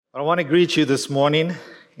I want to greet you this morning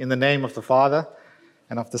in the name of the Father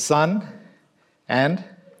and of the Son and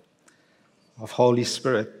of Holy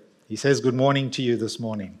Spirit. He says good morning to you this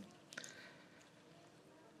morning.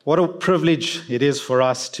 What a privilege it is for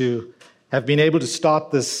us to have been able to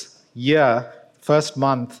start this year, first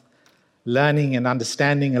month, learning and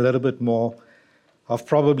understanding a little bit more of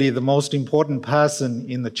probably the most important person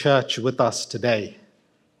in the church with us today,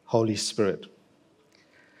 Holy Spirit.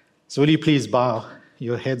 So will you please bow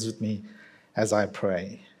your heads with me as I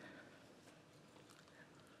pray.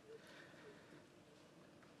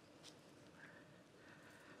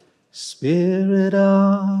 Spirit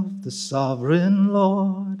of the sovereign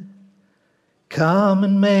Lord, come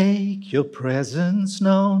and make your presence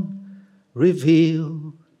known.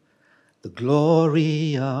 Reveal the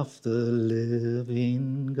glory of the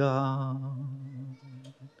living God.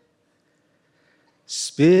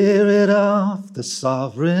 Spirit of the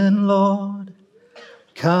sovereign Lord,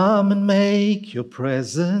 come and make your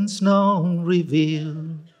presence known.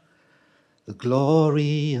 Reveal the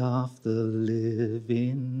glory of the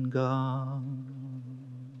living God.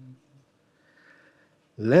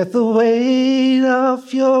 Let the weight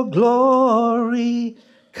of your glory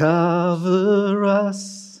cover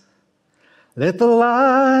us. Let the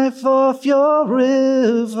life of your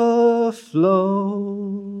river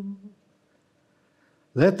flow.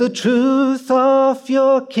 Let the truth of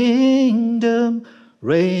your kingdom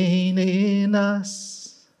reign in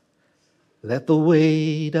us. Let the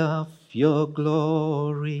weight of your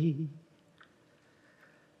glory,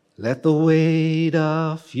 let the weight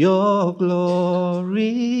of your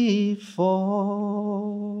glory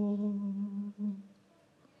fall.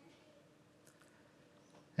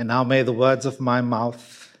 And now may the words of my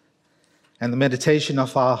mouth and the meditation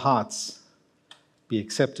of our hearts be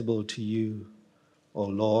acceptable to you, O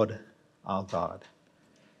Lord, our God.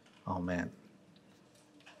 Amen.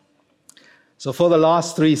 So for the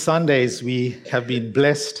last 3 Sundays, we have been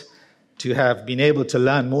blessed to have been able to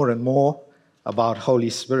learn more and more about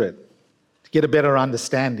Holy Spirit, to get a better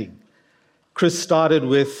understanding. Chris started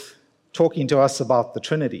with talking to us about the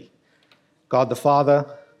Trinity, God the Father,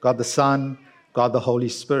 God the Son, God the Holy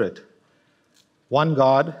Spirit. One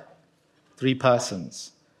God, 3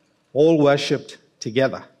 persons, all worshipped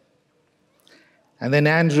together. And then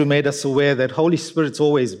Andrew made us aware that Holy Spirit's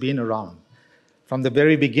always been around from the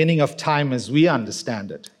very beginning of time as we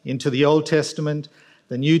understand it, into the Old Testament,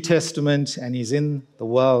 the New Testament, and he's in the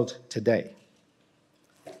world today.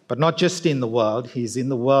 But not just in the world, he's in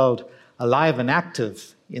the world alive and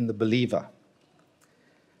active in the believer.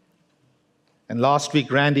 And last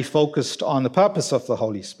week, Randy focused on the purpose of the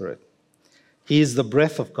Holy Spirit. He is the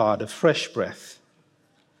breath of God, a fresh breath.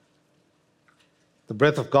 The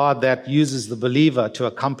breath of God that uses the believer to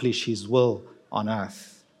accomplish his will on earth.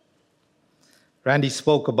 Randy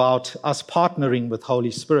spoke about us partnering with Holy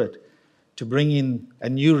Spirit to bring in a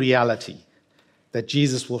new reality that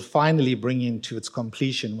Jesus will finally bring into its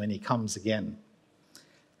completion when he comes again.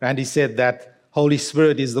 Randy said that Holy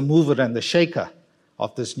Spirit is the mover and the shaker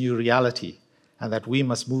of this new reality, and that we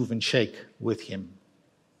must move and shake with him.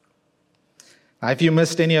 Now, if you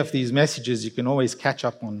missed any of these messages, you can always catch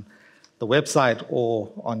up on the website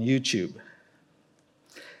or on YouTube.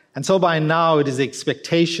 And so by now, it is the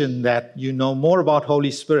expectation that you know more about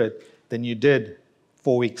Holy Spirit than you did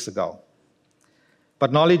 4 weeks ago.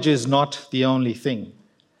 But knowledge is not the only thing.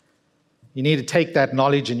 You need to take that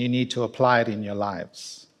knowledge and you need to apply it in your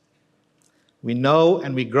lives. We know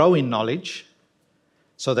and we grow in knowledge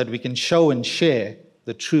so that we can show and share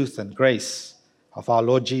the truth and grace of our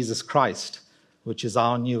Lord Jesus Christ, which is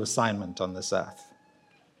our new assignment on this earth.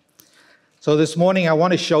 So this morning, I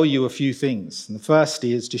want to show you a few things. And the first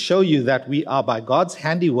is to show you that we are, by God's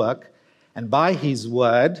handiwork and by his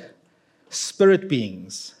word, spirit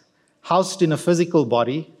beings, housed in a physical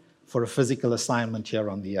body for a physical assignment here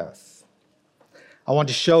on the earth. I want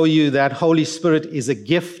to show you that Holy Spirit is a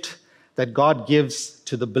gift that God gives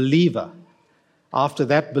to the believer after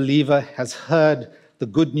that believer has heard the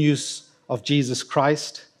good news of Jesus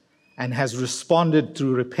Christ and has responded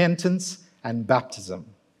through repentance and baptism.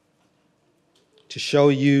 To show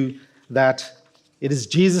you that it is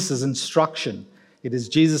Jesus' instruction, it is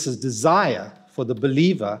Jesus' desire for the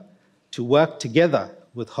believer to work together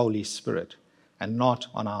with Holy Spirit and not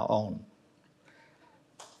on our own.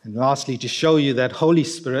 And lastly, to show you that Holy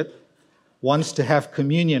Spirit wants to have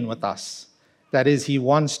communion with us. That is, he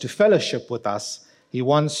wants to fellowship with us, he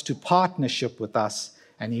wants to partnership with us,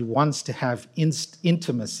 and he wants to have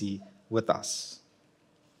intimacy with us.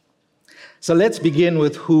 So let's begin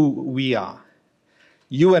with who we are.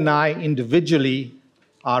 You and I individually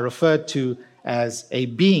are referred to as a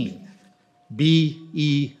being.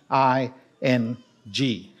 Being.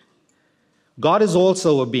 God is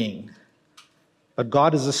also a being, but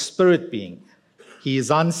God is a spirit being. He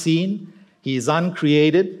is unseen, he is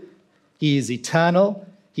uncreated, he is eternal,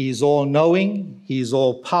 he is all-knowing, he is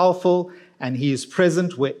all-powerful, and he is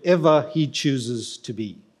present wherever he chooses to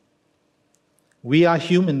be. We are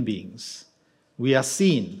human beings. We are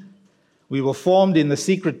seen. We were formed in the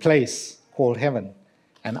secret place called heaven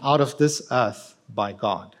and out of this earth by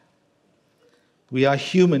God. We are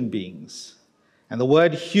human beings. And the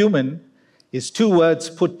word human is two words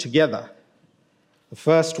put together. The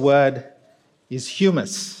first word is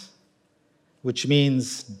humus, which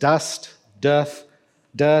means dust,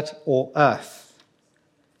 dirt, or earth.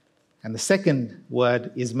 And the second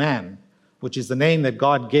word is man, which is the name that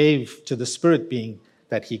God gave to the spirit being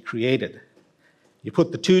that he created. You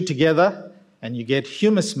put the two together and you get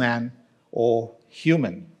humus man or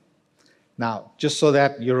human. Now, just so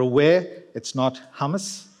that you're aware, it's not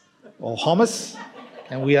hummus or hummus,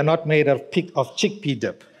 and we are not made of chickpea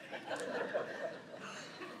dip.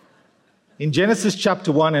 In Genesis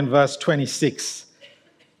chapter 1 and verse 26,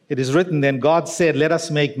 it is written, "Then God said, 'Let us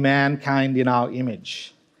make mankind in our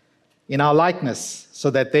image, in our likeness, so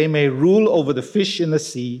that they may rule over the fish in the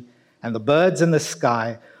sea and the birds in the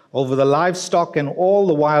sky, over the livestock and all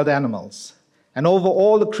the wild animals, and over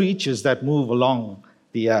all the creatures that move along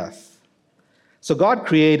the earth.'" So God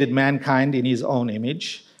created mankind in his own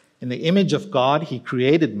image. In the image of God, he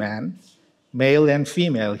created man. Male and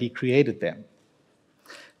female, he created them.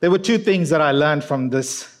 There were two things that I learned from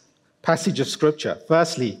this passage of Scripture.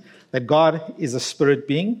 Firstly, that God is a spirit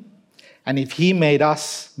being, and if he made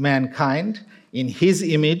us, mankind, in his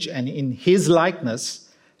image and in his likeness,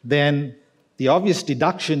 then the obvious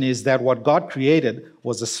deduction is that what God created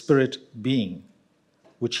was a spirit being,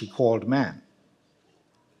 which he called man.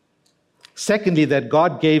 Secondly, that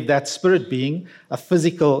God gave that spirit being a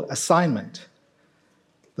physical assignment.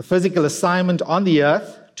 The physical assignment on the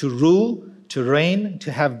earth to rule, to reign,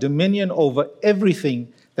 to have dominion over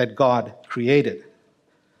everything that God created.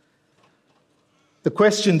 The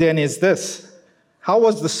question then is this: how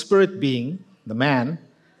was the spirit being, the man,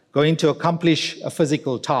 going to accomplish a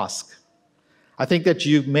physical task? I think that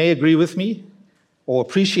you may agree with me or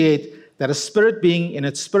appreciate that a spirit being in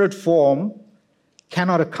its spirit form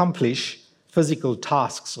cannot accomplish physical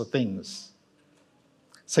tasks or things.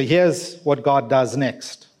 So here's what God does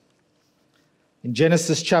next. In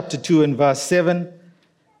Genesis chapter 2 and verse 7,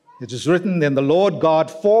 it is written, "Then the Lord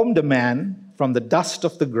God formed a man from the dust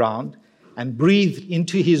of the ground and breathed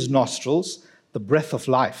into his nostrils the breath of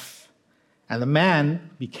life, and the man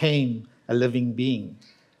became a living being."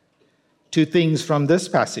 Two things from this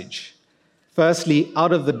passage. Firstly,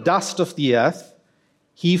 out of the dust of the earth,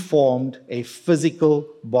 he formed a physical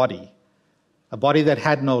body, a body that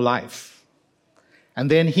had no life. And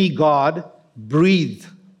then he, God, breathed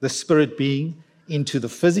the spirit being into the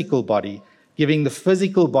physical body, giving the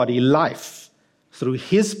physical body life through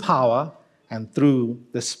his power and through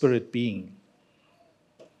the spirit being.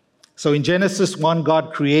 So in Genesis 1,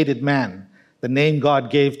 God created man, the name God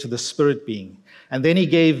gave to the spirit being. And then he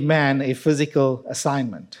gave man a physical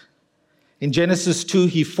assignment. In Genesis 2,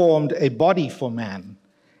 he formed a body for man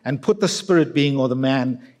and put the spirit being or the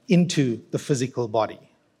man into the physical body.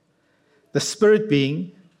 The spirit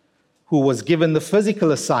being, who was given the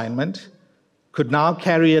physical assignment, could now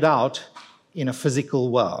carry it out in a physical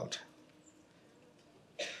world.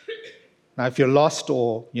 Now, if you're lost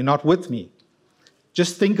or you're not with me,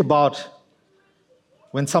 just think about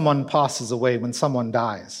when someone passes away, when someone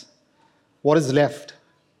dies. What is left?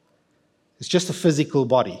 It's just a physical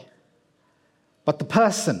body. But the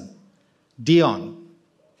person, Dion,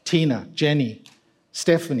 Tina, Jenny,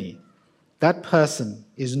 Stephanie, that person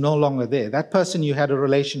is no longer there. That person you had a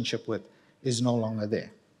relationship with is no longer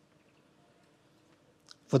there.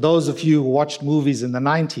 For those of you who watched movies in the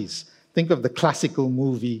 90s, think of the classical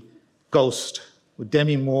movie Ghost with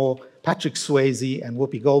Demi Moore, Patrick Swayze, and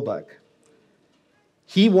Whoopi Goldberg.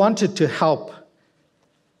 He wanted to help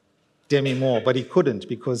Demi Moore, but he couldn't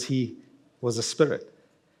because he was a spirit.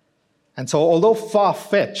 And so although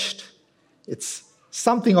far-fetched, it's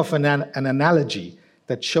something of an analogy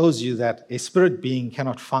that shows you that a spirit being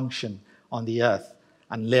cannot function on the earth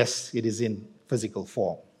unless it is in physical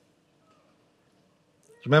form.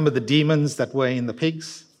 Remember the demons that were in the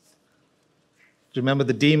pigs? Do you remember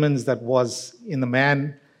the demons that was in the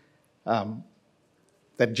man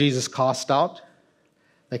that Jesus cast out?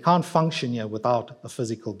 They can't function here without a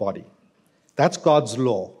physical body. That's God's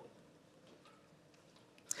law.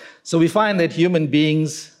 So we find that human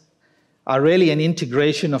beings are really an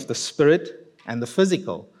integration of the spirit and the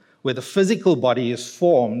physical, where the physical body is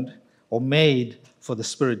formed or made for the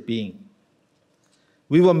spirit being.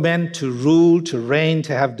 We were meant to rule, to reign,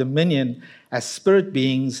 to have dominion as spirit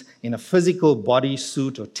beings in a physical body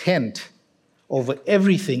suit or tent over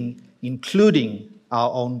everything, including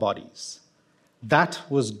our own bodies. That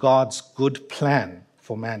was God's good plan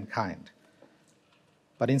for mankind.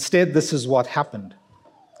 But instead, this is what happened.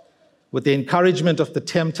 With the encouragement of the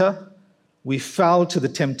tempter, we fell to the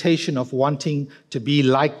temptation of wanting to be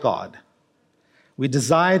like God. We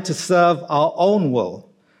desired to serve our own will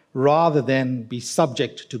rather than be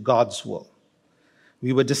subject to God's will.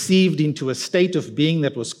 We were deceived into a state of being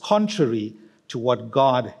that was contrary to what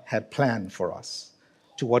God had planned for us,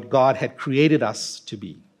 to what God had created us to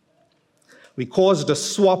be. We caused a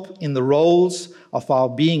swap in the roles of our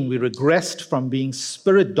being. We regressed from being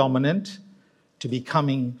spirit dominant to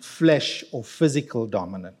becoming flesh or physical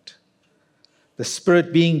dominant. The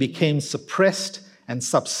spirit being became suppressed and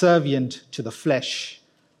subservient to the flesh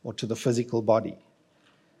or to the physical body.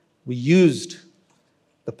 We used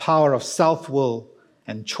the power of self-will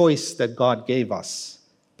and choice that God gave us,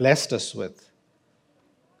 blessed us with,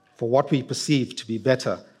 for what we perceived to be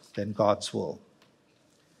better than God's will.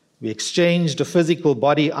 We exchanged a physical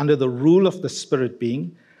body under the rule of the spirit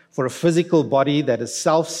being for a physical body that is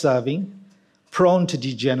self-serving, prone to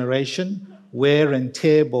degeneration, wear and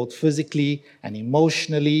tear both physically and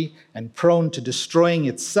emotionally, and prone to destroying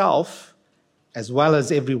itself as well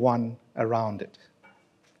as everyone around it.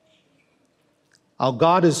 Our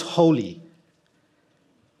God is holy,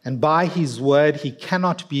 and by his word, he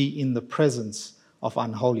cannot be in the presence of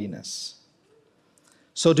unholiness.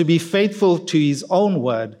 So to be faithful to his own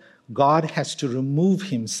word, God has to remove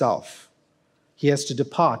himself. He has to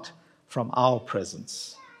depart from our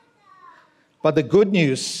presence. But the good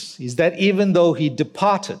news is that even though he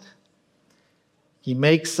departed, he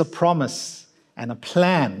makes a promise and a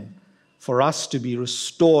plan for us to be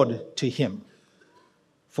restored to him,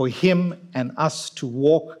 for him and us to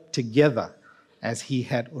walk together as he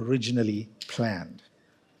had originally planned.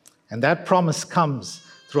 And that promise comes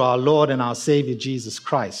through our Lord and our Savior Jesus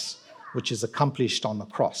Christ, which is accomplished on the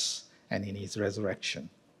cross and in his resurrection.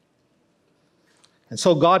 And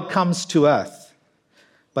so God comes to earth,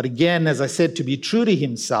 but again, as I said, to be true to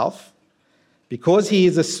himself, because he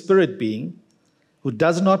is a spirit being who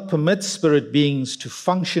does not permit spirit beings to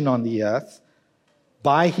function on the earth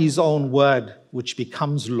by his own word, which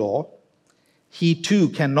becomes law. He too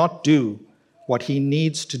cannot do what he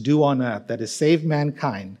needs to do on earth, that is, save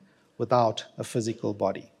mankind without a physical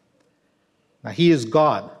body. Now, he is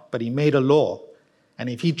God, but he made a law, and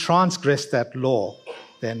if he transgressed that law,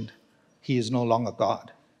 then he is no longer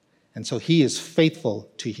God. And so he is faithful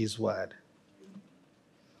to his word.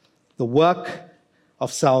 The work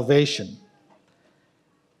of salvation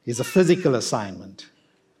is a physical assignment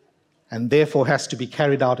and therefore has to be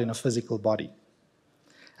carried out in a physical body.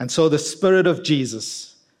 And so the Spirit of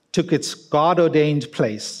Jesus took its God-ordained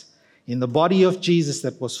place in the body of Jesus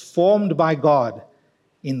that was formed by God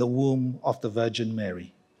in the womb of the Virgin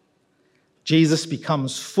Mary. Jesus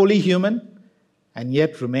becomes fully human and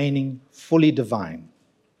yet remaining fully divine.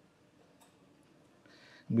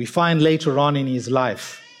 We find later on in his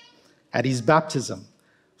life, at his baptism,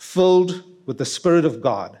 filled with the Spirit of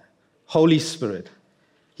God, Holy Spirit,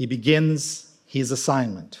 he begins his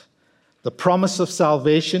assignment, the promise of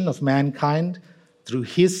salvation of mankind through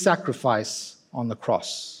his sacrifice on the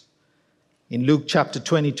cross. In Luke chapter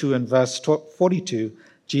 22 and verse 42,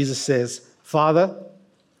 Jesus says, "Father,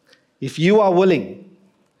 if you are willing,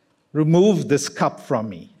 remove this cup from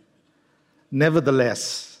me.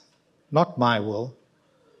 Nevertheless, not my will,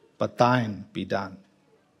 but thine be done."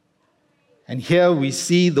 And here we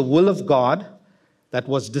see the will of God that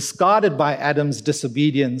was discarded by Adam's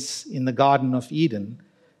disobedience in the Garden of Eden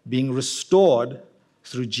being restored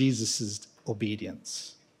through Jesus'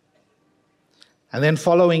 obedience. And then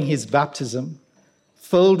following his baptism,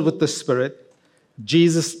 filled with the Spirit,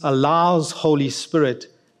 Jesus allows Holy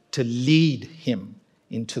Spirit to lead him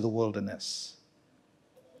into the wilderness.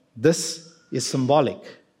 This is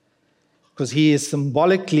symbolic, because he is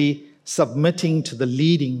symbolically submitting to the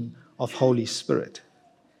leading of Holy Spirit.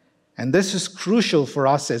 And this is crucial for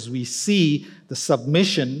us as we see the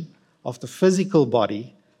submission of the physical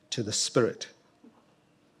body to the Spirit.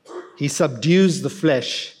 He subdues the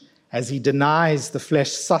flesh as he denies the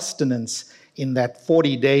flesh sustenance in that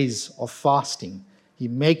 40 days of fasting. He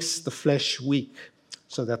makes the flesh weak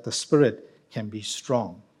so that the Spirit can be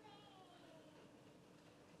strong.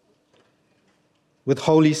 With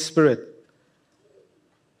Holy Spirit,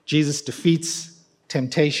 Jesus defeats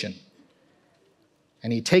temptation,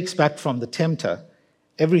 and he takes back from the tempter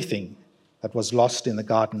everything that was lost in the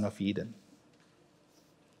Garden of Eden.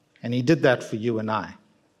 And he did that for you and I.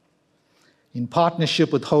 In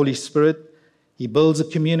partnership with Holy Spirit, he builds a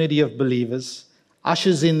community of believers,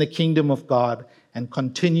 ushers in the kingdom of God, and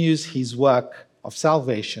continues his work of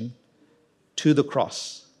salvation to the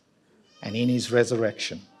cross and in his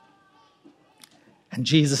resurrection. And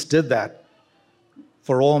Jesus did that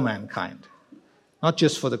for all mankind, not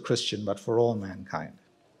just for the Christian, but for all mankind.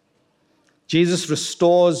 Jesus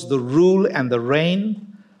restores the rule and the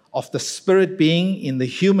reign of the spirit being in the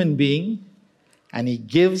human being, and he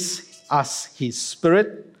gives us his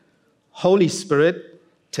Spirit, Holy Spirit,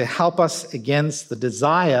 to help us against the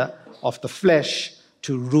desire of the flesh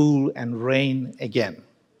to rule and reign again.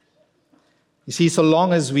 You see, so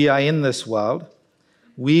long as we are in this world,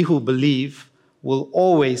 we who believe will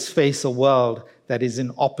always face a world that is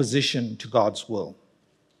in opposition to God's will.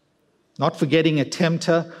 Not forgetting a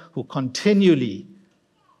tempter who continually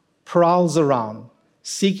prowls around,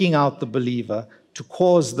 seeking out the believer to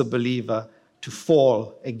cause the believer to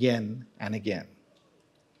fall again and again.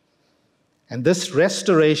 And this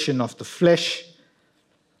restoration of the flesh,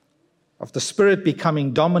 of the spirit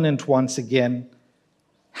becoming dominant once again,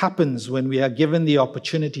 happens when we are given the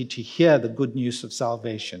opportunity to hear the good news of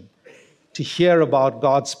salvation, to hear about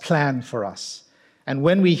God's plan for us. And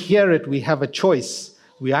when we hear it, we have a choice.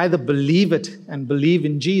 We either believe it and believe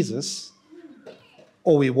in Jesus,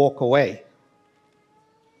 or we walk away.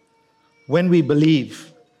 When we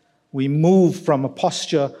believe, we move from a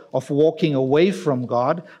posture of walking away from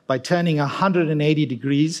God by turning 180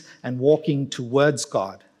 degrees and walking towards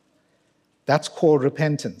God. That's called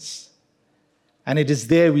repentance. And it is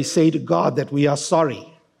there we say to God that we are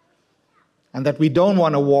sorry and that we don't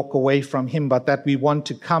want to walk away from him, but that we want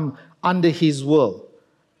to come under his will.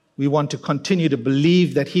 We want to continue to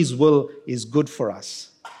believe that his will is good for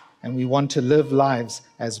us, and we want to live lives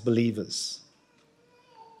as believers.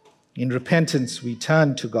 In repentance, we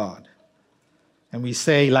turn to God and we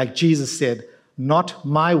say, like Jesus said, "Not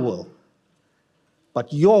my will,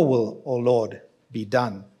 but your will, O Lord, be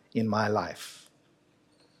done in my life."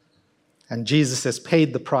 And Jesus has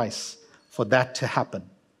paid the price for that to happen,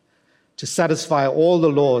 to satisfy all the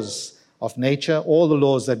laws of nature, all the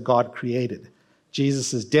laws that God created.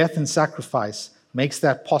 Jesus' death and sacrifice makes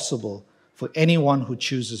that possible for anyone who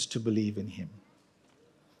chooses to believe in him.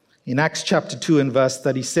 In Acts chapter 2 and verse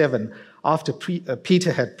 37, after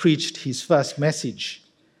Peter had preached his first message,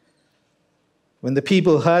 when the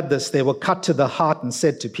people heard this, they were cut to the heart and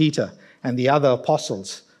said to Peter and the other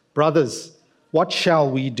apostles, "Brothers, what shall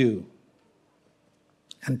we do?"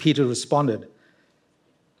 And Peter responded.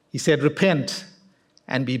 He said, "Repent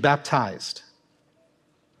and be baptized."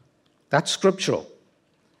 That's scriptural.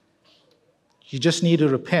 You just need to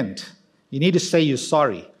repent. You need to say you're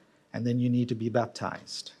sorry, and then you need to be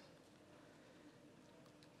baptized.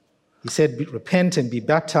 He said, "Repent and be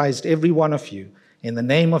baptized, every one of you, in the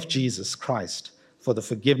name of Jesus Christ, for the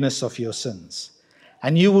forgiveness of your sins.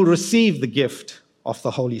 And you will receive the gift of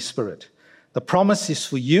the Holy Spirit. The promise is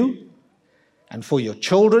for you and for your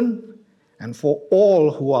children and for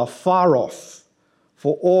all who are far off,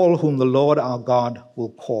 for all whom the Lord our God will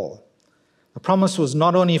call." The promise was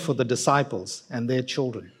not only for the disciples and their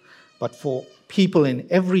children, but for people in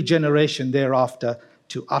every generation thereafter,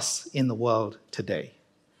 to us in the world today.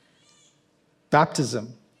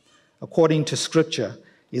 Baptism, according to Scripture,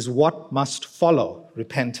 is what must follow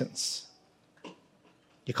repentance.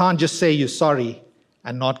 You can't just say you're sorry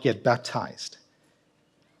and not get baptized.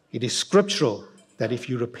 It is scriptural that if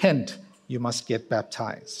you repent, you must get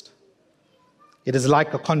baptized. It is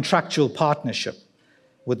like a contractual partnership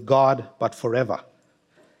with God, but forever.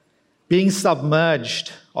 Being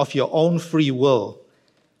submerged of your own free will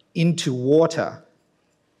into water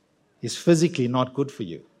is physically not good for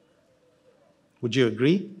you. Would you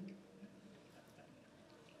agree?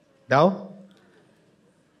 No?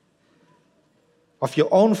 Of your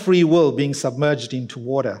own free will being submerged into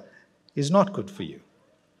water is not good for you.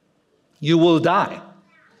 You will die,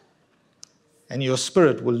 and your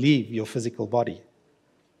spirit will leave your physical body.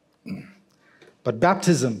 But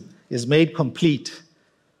baptism is made complete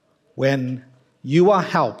when you are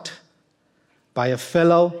helped by a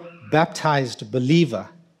fellow baptized believer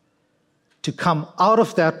to come out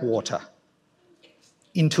of that water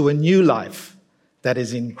into a new life that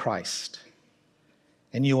is in Christ.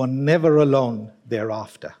 And you are never alone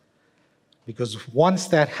thereafter. Because once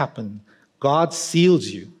that happens, God seals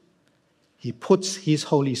you. He puts his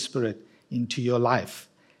Holy Spirit into your life,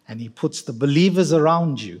 and he puts the believers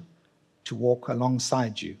around you to walk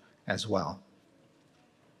alongside you as well.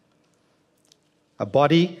 A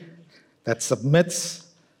body that submits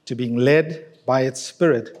to being led by its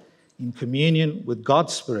Spirit in communion with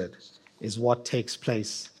God's Spirit is what takes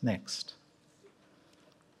place next.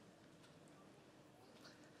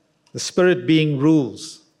 The spirit being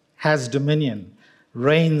rules, has dominion,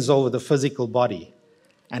 reigns over the physical body,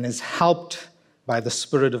 and is helped by the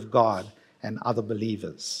Spirit of God and other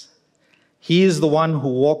believers. He is the one who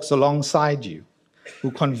walks alongside you,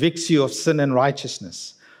 who convicts you of sin and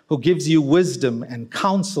righteousness, who gives you wisdom and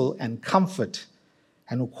counsel and comfort,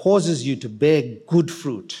 and who causes you to bear good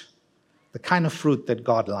fruit, the kind of fruit that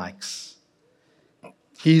God likes.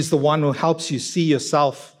 He is the one who helps you see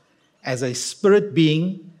yourself as a spirit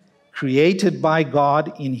being created by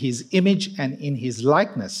God in His image and in His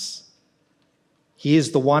likeness. He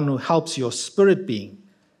is the one who helps your spirit being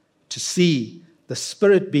to see the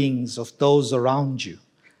spirit beings of those around you,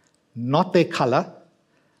 not their color,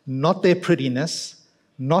 not their prettiness,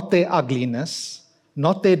 not their ugliness,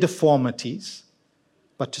 not their deformities,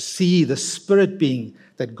 but to see the spirit being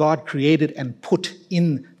that God created and put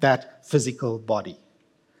in that physical body.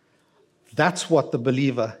 That's what the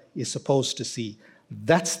believer is supposed to see.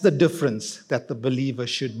 That's the difference that the believer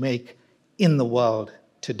should make in the world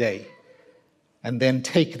today. And then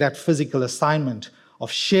take that physical assignment of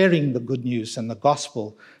sharing the good news and the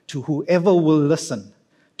gospel to whoever will listen,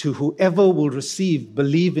 to whoever will receive,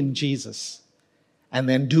 believe in Jesus, and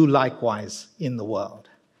then do likewise in the world.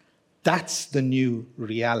 That's the new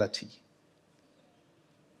reality.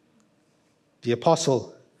 The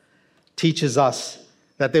apostle teaches us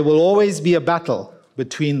that there will always be a battle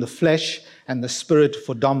between the flesh and the spirit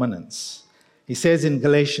for dominance. He says in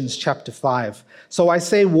Galatians chapter 5, "So I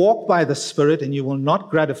say, walk by the Spirit, and you will not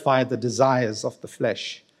gratify the desires of the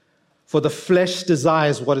flesh. For the flesh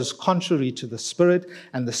desires what is contrary to the Spirit,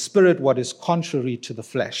 and the Spirit what is contrary to the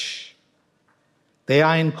flesh. They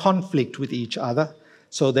are in conflict with each other,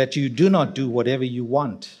 so that you do not do whatever you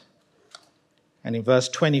want." And in verse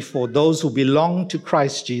 24, "Those who belong to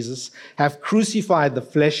Christ Jesus have crucified the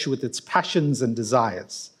flesh with its passions and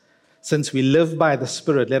desires. Since we live by the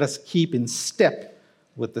Spirit, let us keep in step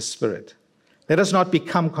with the Spirit. Let us not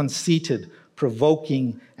become conceited,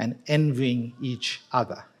 provoking and envying each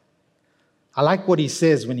other." I like what he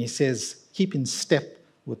says when he says, keep in step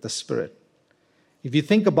with the Spirit. If you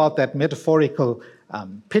think about that metaphorical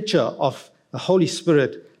picture of the Holy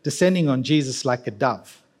Spirit descending on Jesus like a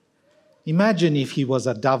dove, imagine if he was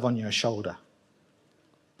a dove on your shoulder.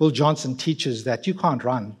 Bill Johnson teaches that you can't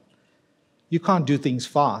run. You can't do things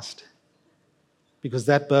fast because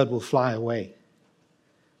that bird will fly away.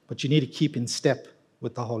 But you need to keep in step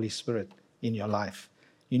with the Holy Spirit in your life.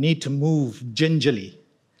 You need to move gingerly.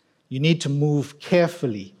 You need to move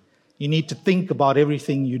carefully. You need to think about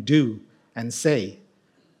everything you do and say,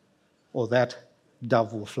 or that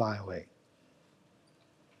dove will fly away.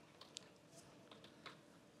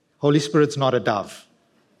 Holy Spirit's not a dove,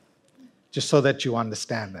 just so that you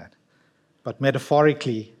understand that. But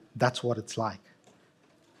metaphorically, that's what it's like.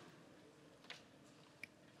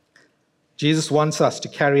 Jesus wants us to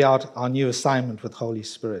carry out our new assignment with Holy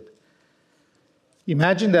Spirit.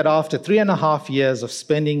 Imagine that after 3.5 years of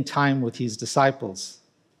spending time with his disciples,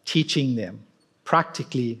 teaching them,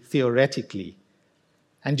 practically, theoretically,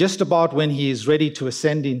 and just about when he is ready to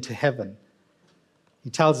ascend into heaven, he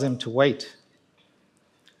tells them to wait.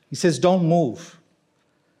 He says, don't move.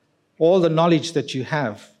 All the knowledge that you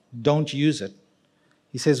have, don't use it.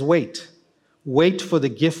 He says, wait. Wait for the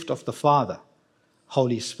gift of the Father,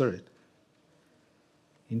 Holy Spirit.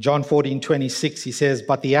 In John 14:26, he says,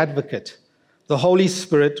 "But the Advocate, the Holy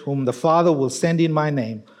Spirit, whom the Father will send in my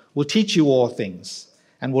name, will teach you all things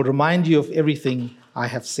and will remind you of everything I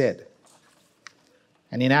have said."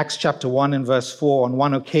 And in Acts chapter 1 and verse 4, on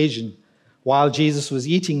one occasion, while Jesus was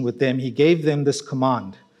eating with them, he gave them this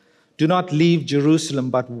command: "Do not leave Jerusalem,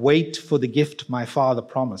 but wait for the gift my Father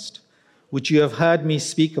promised, which you have heard me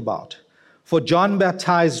speak about. For John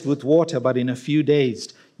baptized with water, but in a few days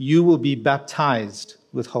you will be baptized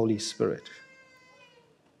with Holy Spirit."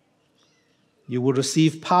 You will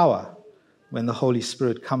receive power when the Holy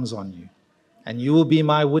Spirit comes on you, and you will be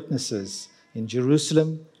my witnesses in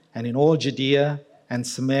Jerusalem and in all Judea and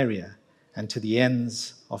Samaria and to the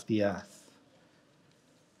ends of the earth.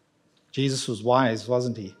 Jesus was wise,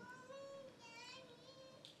 wasn't he?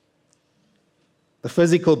 The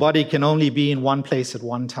physical body can only be in one place at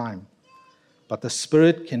one time, but the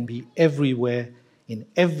Spirit can be everywhere in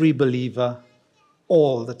every believer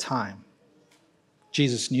all the time.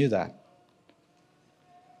 Jesus knew that.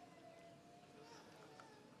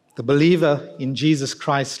 The believer in Jesus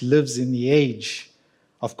Christ lives in the age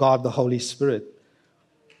of God the Holy Spirit,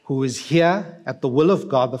 who is here at the will of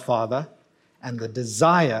God the Father and the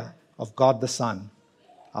desire of God the Son,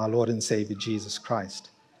 our Lord and Savior Jesus Christ.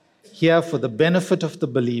 Here for the benefit of the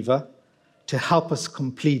believer to help us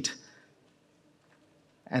complete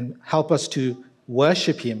and help us to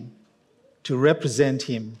worship him, to represent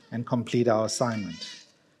him and complete our assignment.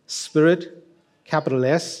 Spirit, capital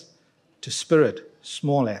S, to Spirit,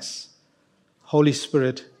 small s. Holy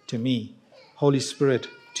Spirit to me, Holy Spirit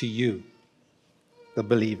to you, the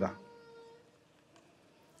believer.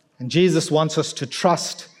 And Jesus wants us to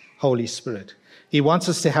trust Holy Spirit. He wants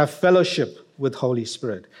us to have fellowship with Holy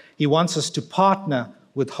Spirit. He wants us to partner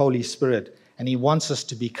with Holy Spirit. And he wants us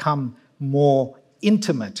to become more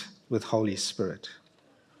intimate with Holy Spirit.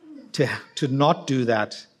 To not do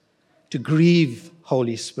that, to grieve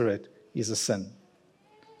Holy Spirit, is a sin.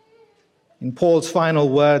 In Paul's final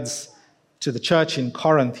words to the church in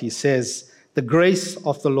Corinth, he says, "The grace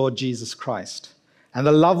of the Lord Jesus Christ and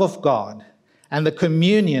the love of God and the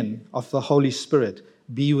communion of the Holy Spirit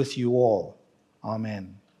be with you all.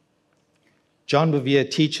 Amen." John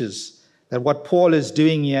Bevere teaches that what Paul is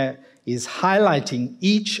doing here is highlighting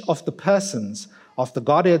each of the persons of the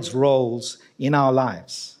Godhead's roles in our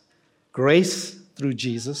lives. Grace through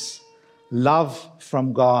Jesus, love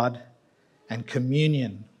from God, and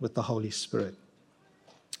communion with the Holy Spirit.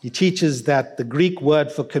 He teaches that the Greek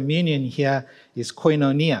word for communion here is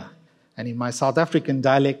koinonia, and in my South African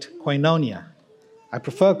dialect, koinonia. I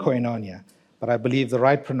prefer koinonia, but I believe the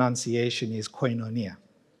right pronunciation is koinonia.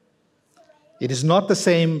 It is not the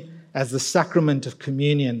same as the sacrament of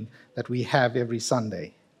communion that we have every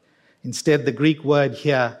Sunday. Instead, the Greek word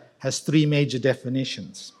here has three major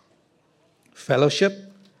definitions: fellowship,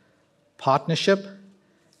 partnership,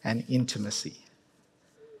 and intimacy.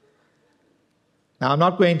 Now, I'm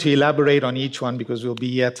not going to elaborate on each one because we'll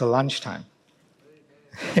be here till lunchtime.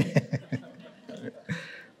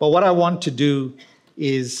 But what I want to do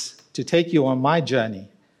is to take you on my journey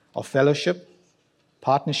of fellowship,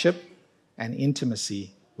 partnership, and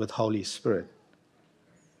intimacy with Holy Spirit.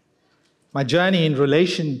 My journey in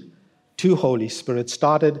relation to Holy Spirit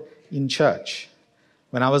started in church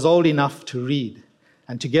when I was old enough to read,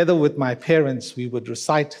 and together with my parents, we would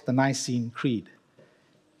recite the Nicene Creed.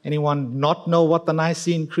 Anyone not know what the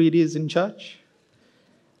Nicene Creed is in church?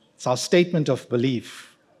 It's our statement of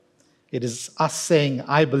belief. It is us saying,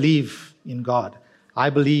 I believe in God. I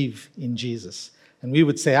believe in Jesus. And we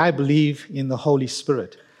would say, I believe in the Holy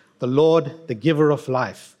Spirit, the Lord, the giver of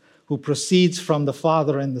life, who proceeds from the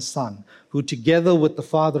Father and the Son, who together with the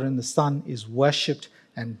Father and the Son is worshipped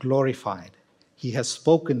and glorified. He has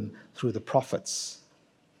spoken through the prophets.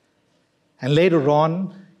 And later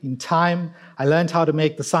on, in time, I learned how to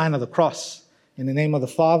make the sign of the cross in the name of the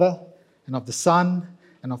Father and of the Son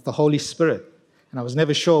and of the Holy Spirit. And I was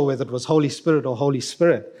never sure whether it was Holy Spirit or Holy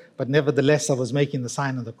Spirit, but nevertheless, I was making the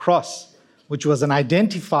sign of the cross, which was an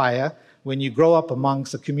identifier when you grow up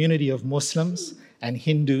amongst a community of Muslims and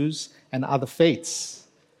Hindus and other faiths.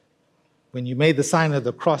 When you made the sign of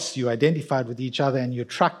the cross, you identified with each other and you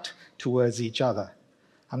tracked towards each other.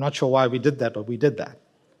 I'm not sure why we did that, but we did that.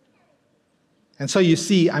 And so you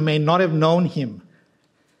see, I may not have known him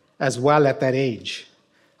as well at that age.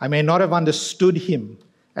 I may not have understood him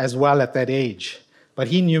as well at that age, but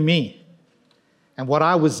he knew me. And what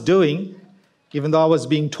I was doing, even though I was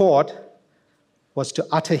being taught, was to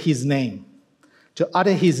utter his name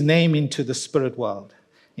into the spirit world,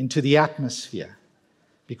 into the atmosphere,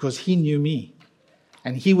 because he knew me.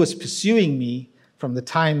 And he was pursuing me from the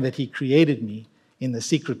time that he created me in the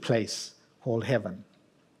secret place called heaven.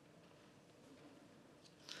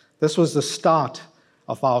 This was the start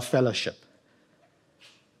of our fellowship.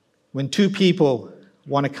 When two people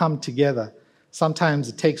want to come together, sometimes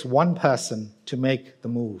it takes one person to make the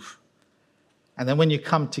move. And then when you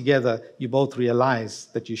come together, you both realize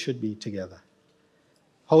that you should be together.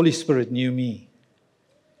 Holy Spirit knew me.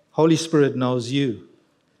 Holy Spirit knows you.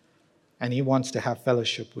 And he wants to have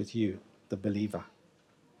fellowship with you, the believer.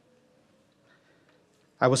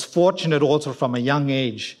 I was fortunate also from a young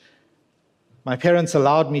age. My parents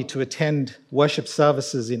allowed me to attend worship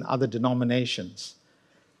services in other denominations.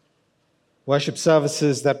 Worship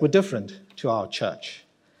services that were different to our church.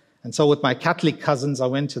 And so with my Catholic cousins, I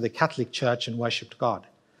went to the Catholic church and worshiped God.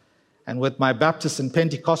 And with my Baptist and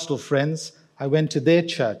Pentecostal friends, I went to their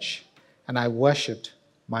church and I worshiped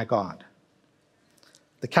my God.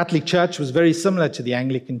 The Catholic church was very similar to the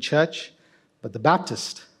Anglican church, but the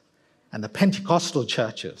Baptist and the Pentecostal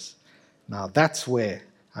churches, now that's where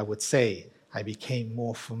I would say I became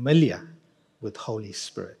more familiar with Holy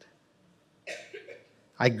Spirit.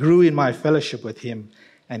 I grew in my fellowship with him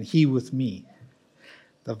and he with me.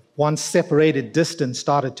 The once separated distance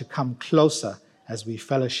started to come closer as we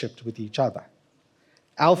fellowshiped with each other.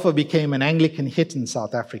 Alpha became an Anglican hit in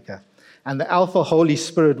South Africa, and the Alpha Holy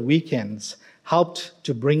Spirit weekends helped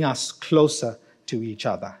to bring us closer to each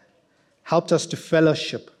other, helped us to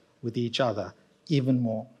fellowship with each other even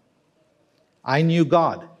more. I knew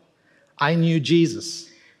God, I knew Jesus,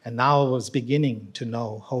 and now I was beginning to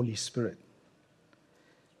know Holy Spirit.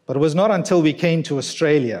 But it was not until we came to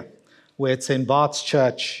Australia, where at St. Bart's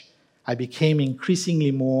Church, I became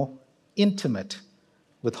increasingly more intimate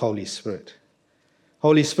with Holy Spirit.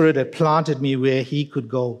 Holy Spirit had planted me where he could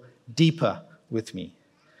go deeper with me,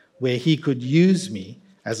 where he could use me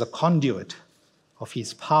as a conduit of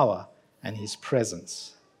his power and his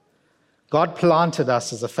presence. God planted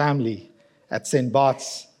us as a family at St.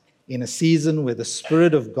 Bart's in a season where the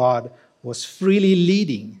Spirit of God was freely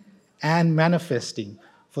leading and manifesting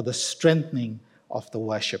for the strengthening of the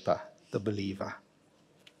worshiper, the believer.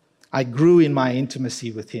 I grew in my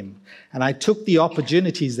intimacy with him, and I took the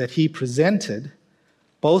opportunities that he presented,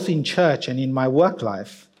 both in church and in my work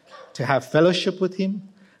life, to have fellowship with him,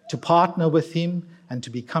 to partner with him, and to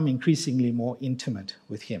become increasingly more intimate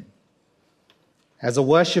with him. As a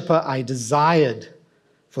worshiper, I desired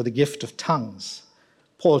for the gift of tongues.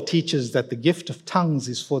 Paul teaches that the gift of tongues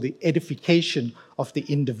is for the edification of the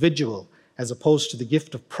individual, as opposed to the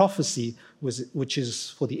gift of prophecy, which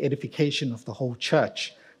is for the edification of the whole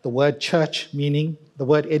church. The word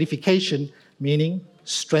edification meaning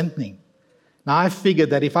strengthening. Now, I figured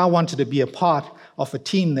that if I wanted to be a part of a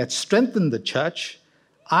team that strengthened the church,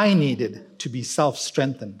 I needed to be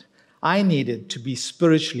self-strengthened. I needed to be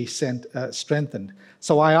spiritually strengthened.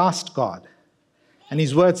 So I asked God. And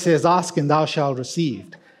his word says, ask and thou shalt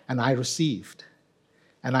receive. And I received.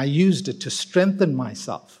 And I used it to strengthen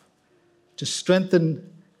myself, to strengthen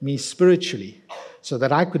me spiritually, so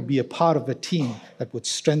that I could be a part of a team that would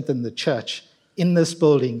strengthen the church in this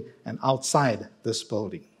building and outside this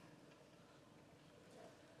building.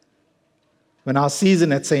 When our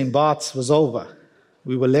season at St. Bart's was over,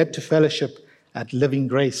 we were led to fellowship at Living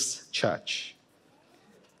Grace Church.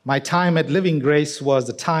 My time at Living Grace was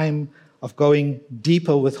a time of going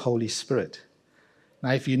deeper with Holy Spirit.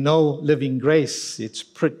 Now, if you know Living Grace, it's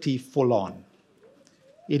pretty full on.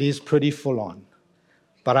 It is pretty full on.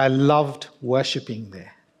 But I loved worshiping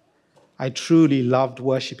there. I truly loved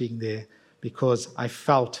worshiping there because I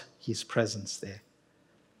felt his presence there.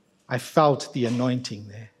 I felt the anointing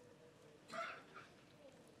there.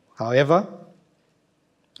 However,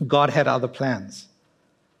 God had other plans.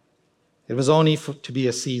 It was only to be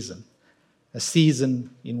a season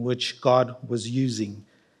in which God was using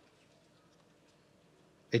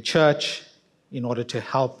a church in order to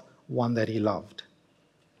help one that he loved.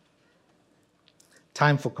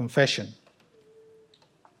 Time for confession.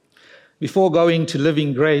 Before going to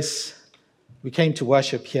Living Grace, we came to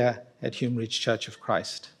worship here at Hume Ridge Church of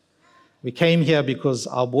Christ. We came here because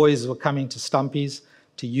our boys were coming to Stumpy's,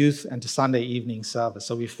 to youth, and to Sunday evening service.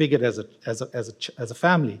 So we figured as a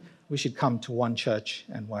family, we should come to one church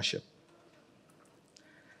and worship.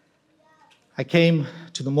 I came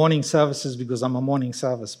to the morning services because I'm a morning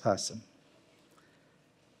service person.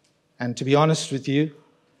 And to be honest with you,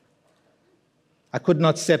 I could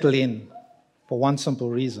not settle in for one simple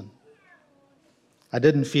reason. I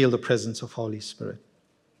didn't feel the presence of Holy Spirit.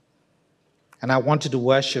 And I wanted to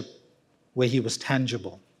worship where he was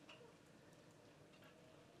tangible.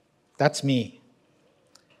 That's me.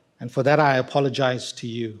 And for that, I apologize to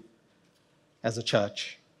you as a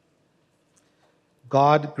church.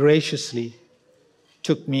 God graciously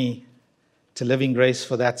took me to Living Grace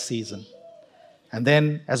for that season. And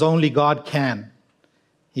then, as only God can,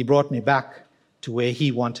 he brought me back to where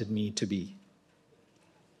he wanted me to be.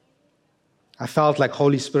 I felt like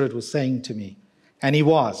Holy Spirit was saying to me, and he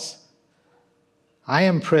was, I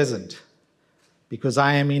am present because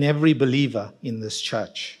I am in every believer in this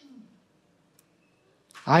church.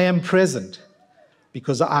 I am present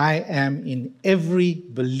because I am in every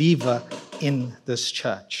believer in this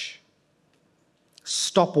church.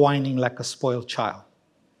 Stop whining like a spoiled child,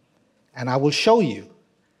 and I will show you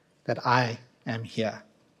that I am here.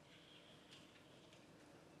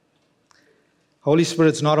 Holy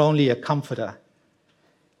Spirit's not only a comforter,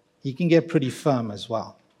 he can get pretty firm as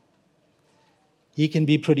well. He can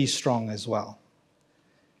be pretty strong as well.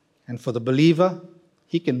 And for the believer,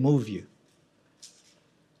 he can move you.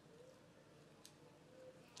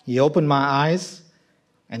 He opened my eyes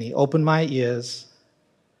and he opened my ears,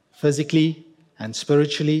 physically and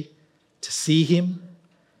spiritually, to see him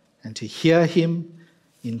and to hear him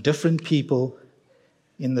in different people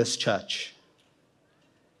in this church.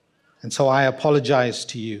 And so I apologize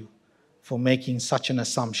to you for making such an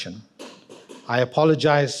assumption. I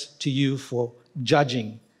apologize to you for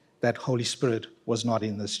judging that Holy Spirit was not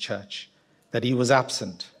in this church, that he was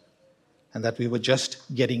absent, and that we were just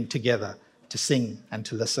getting together to sing and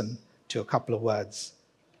to listen to a couple of words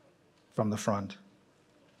from the front.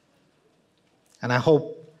 And I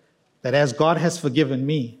hope that as God has forgiven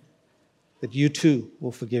me, that you too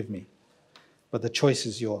will forgive me. But the choice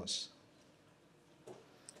is yours.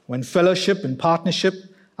 When fellowship and partnership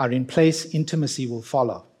are in place, intimacy will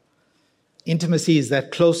follow. Intimacy is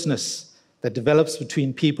that closeness that develops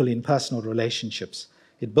between people in personal relationships.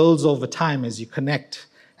 It builds over time as you connect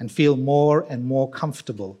and feel more and more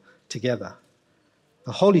comfortable together.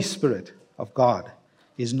 The Holy Spirit of God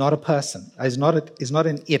is not a person, is not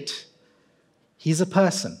an it. He's a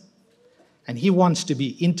person, and he wants to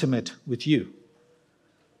be intimate with you.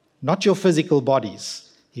 Not your physical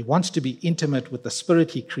bodies. He wants to be intimate with the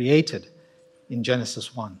spirit he created in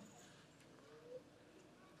Genesis 1.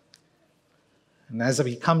 And as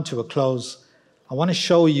we come to a close, I want to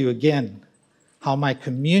show you again how my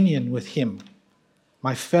communion with him,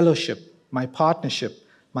 my fellowship, my partnership,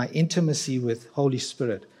 my intimacy with Holy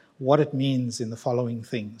Spirit, what it means in the following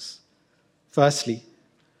things. Firstly,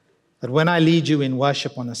 that when I lead you in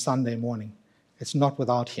worship on a Sunday morning, it's not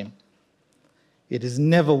without him. It is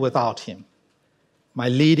never without him. My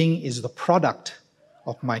leading is the product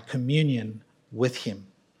of my communion with him.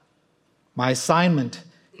 My assignment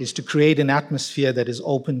is to create an atmosphere that is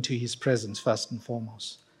open to his presence first and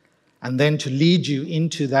foremost, and then to lead you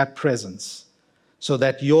into that presence so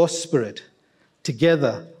that your spirit,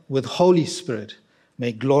 together with Holy Spirit,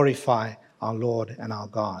 may glorify our Lord and our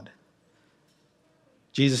God.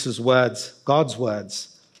 Jesus' words, God's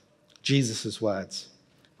words, Jesus' words.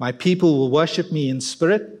 My people will worship me in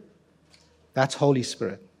spirit, that's Holy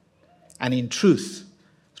Spirit, and in truth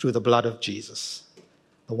through the blood of Jesus,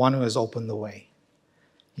 the one who has opened the way.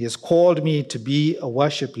 He has called me to be a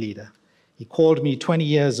worship leader. He called me 20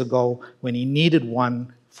 years ago when he needed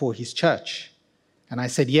one for his church. And I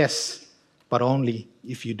said, yes, but only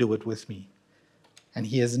if you do it with me. And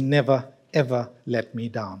he has never, ever let me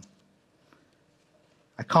down.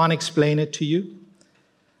 I can't explain it to you,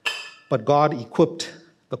 but God equipped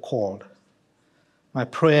the called. My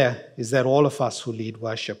prayer is that all of us who lead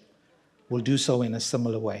worship will do so in a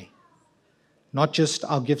similar way. Not just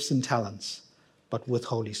our gifts and talents, but with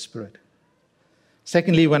Holy Spirit.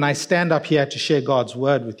 Secondly, when I stand up here to share God's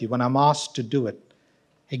word with you, when I'm asked to do it,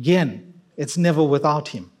 again, it's never without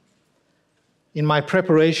him. In my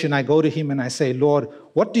preparation, I go to him and I say, Lord,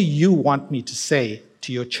 what do you want me to say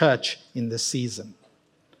to your church in this season?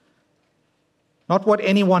 Not what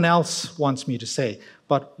anyone else wants me to say,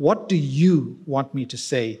 but what do you want me to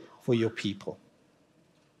say for your people?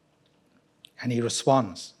 And he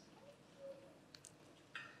responds.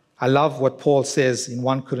 I love what Paul says in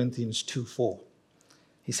 1 Corinthians 2:4.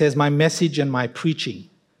 He says, my message and my preaching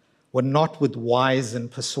were not with wise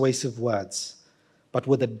and persuasive words, but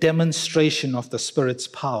with a demonstration of the Spirit's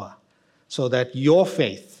power, so that your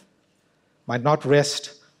faith might not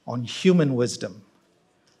rest on human wisdom,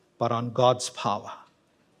 but on God's power.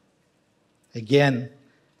 Again,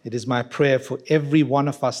 it is my prayer for every one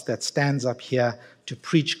of us that stands up here to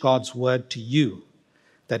preach God's word to you,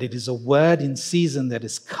 that it is a word in season that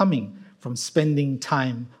is coming from spending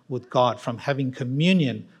time with God, from having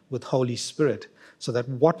communion with Holy Spirit, so that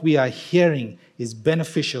what we are hearing is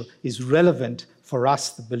beneficial, is relevant for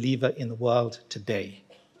us, the believer in the world today.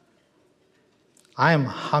 I am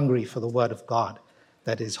hungry for the word of God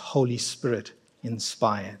that is Holy Spirit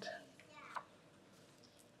inspired.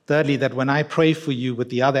 Thirdly, that when I pray for you with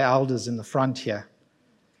the other elders in the front here,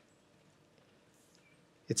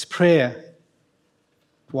 it's prayer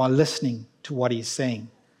while listening to what he's saying,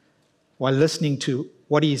 while listening to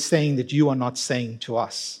what he is saying that you are not saying to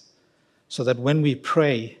us, so that when we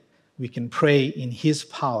pray, we can pray in his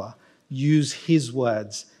power, use his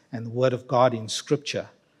words and the word of God in Scripture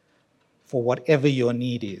for whatever your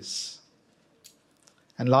need is.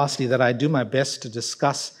 And lastly, that I do my best to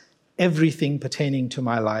discuss everything pertaining to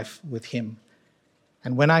my life with him.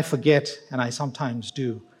 And when I forget, and I sometimes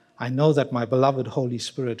do, I know that my beloved Holy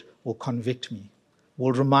Spirit will convict me,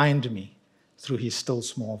 will remind me through his still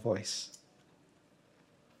small voice.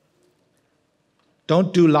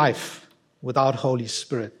 Don't do life without Holy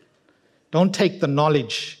Spirit. Don't take the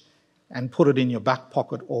knowledge and put it in your back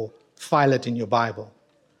pocket or file it in your Bible.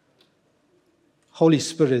 Holy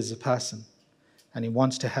Spirit is a person, and he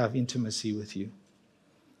wants to have intimacy with you.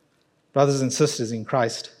 Brothers and sisters in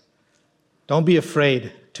Christ, don't be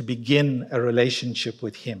afraid to begin a relationship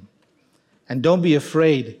with him. And don't be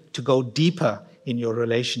afraid to go deeper in your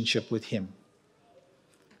relationship with him.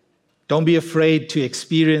 Don't be afraid to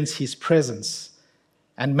experience his presence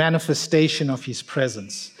and manifestation of his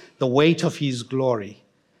presence, the weight of his glory,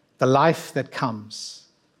 the life that comes.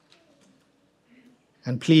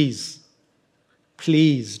 And please,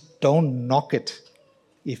 please don't knock it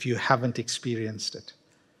if you haven't experienced it,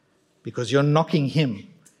 because you're knocking him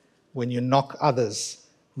when you knock others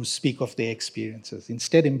who speak of their experiences.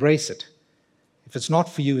 Instead, embrace it. If it's not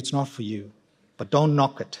for you, it's not for you, but don't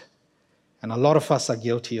knock it. And a lot of us are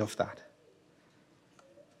guilty of that.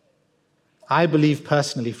 I believe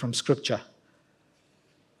personally from Scripture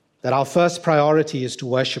that our first priority is to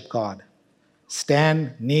worship God.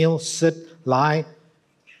 Stand, kneel, sit, lie,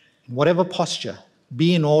 in whatever posture,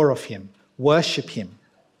 be in awe of him, worship him,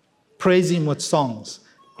 praise him with songs,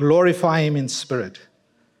 glorify him in spirit.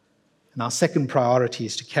 And our second priority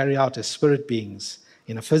is to carry out as spirit beings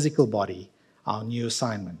in a physical body our new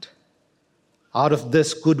assignment. Out of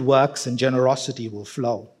this, good works and generosity will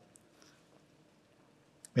flow.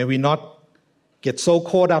 May we not get so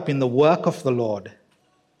caught up in the work of the Lord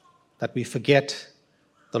that we forget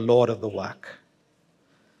the Lord of the work.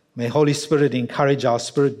 May Holy Spirit encourage our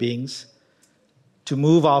spirit beings to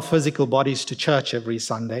move our physical bodies to church every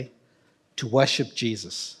Sunday to worship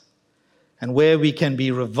Jesus. And where we can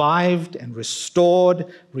be revived and restored,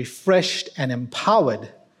 refreshed and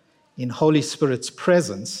empowered in Holy Spirit's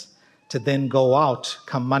presence, to then go out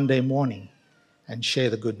come Monday morning and share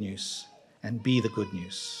the good news and be the good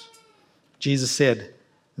news. Jesus said,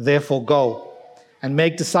 "Therefore go and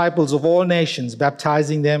make disciples of all nations,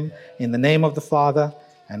 baptizing them in the name of the Father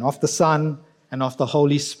and of the Son and of the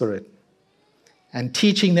Holy Spirit, and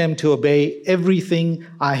teaching them to obey everything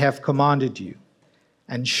I have commanded you.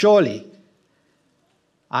 And surely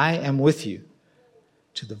I am with you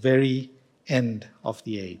to the very end of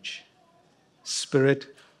the age."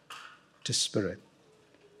 Spirit to spirit.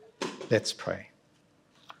 Let's pray.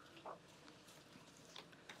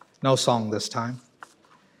 No song this time.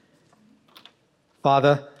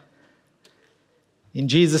 Father, in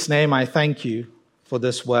Jesus' name, I thank you for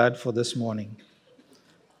this word for this morning.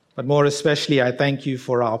 But more especially, I thank you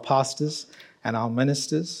for our pastors and our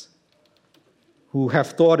ministers who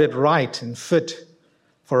have thought it right and fit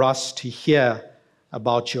for us to hear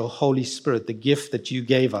about your Holy Spirit, the gift that you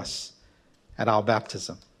gave us at our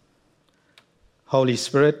baptism. Holy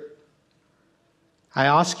Spirit, I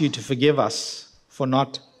ask you to forgive us for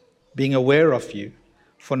not being aware of you,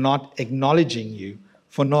 for not acknowledging you,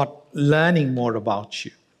 for not learning more about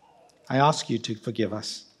you. I ask you to forgive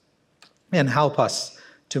us and help us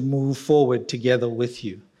to move forward together with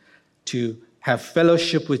you, to have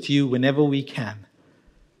fellowship with you whenever we can,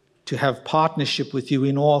 to have partnership with you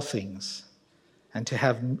in all things, and to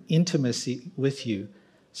have intimacy with you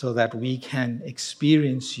so that we can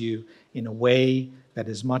experience you in a way that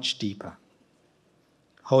is much deeper.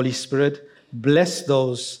 Holy Spirit, bless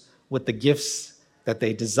those with the gifts that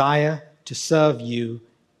they desire to serve you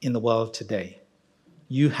in the world today.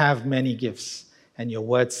 You have many gifts, and your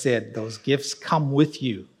word said those gifts come with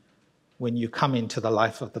you when you come into the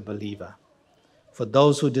life of the believer. For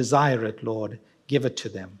those who desire it, Lord, give it to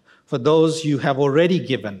them. For those you have already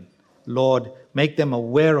given, Lord, make them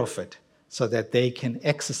aware of it so that they can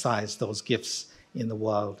exercise those gifts in the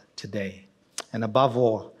world today. And above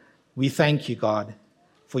all, we thank you, God,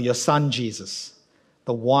 for your Son, Jesus,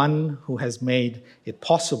 the one who has made it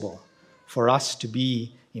possible for us to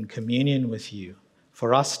be in communion with you,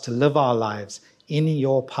 for us to live our lives in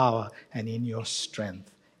your power and in your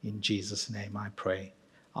strength. In Jesus' name I pray.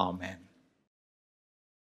 Amen.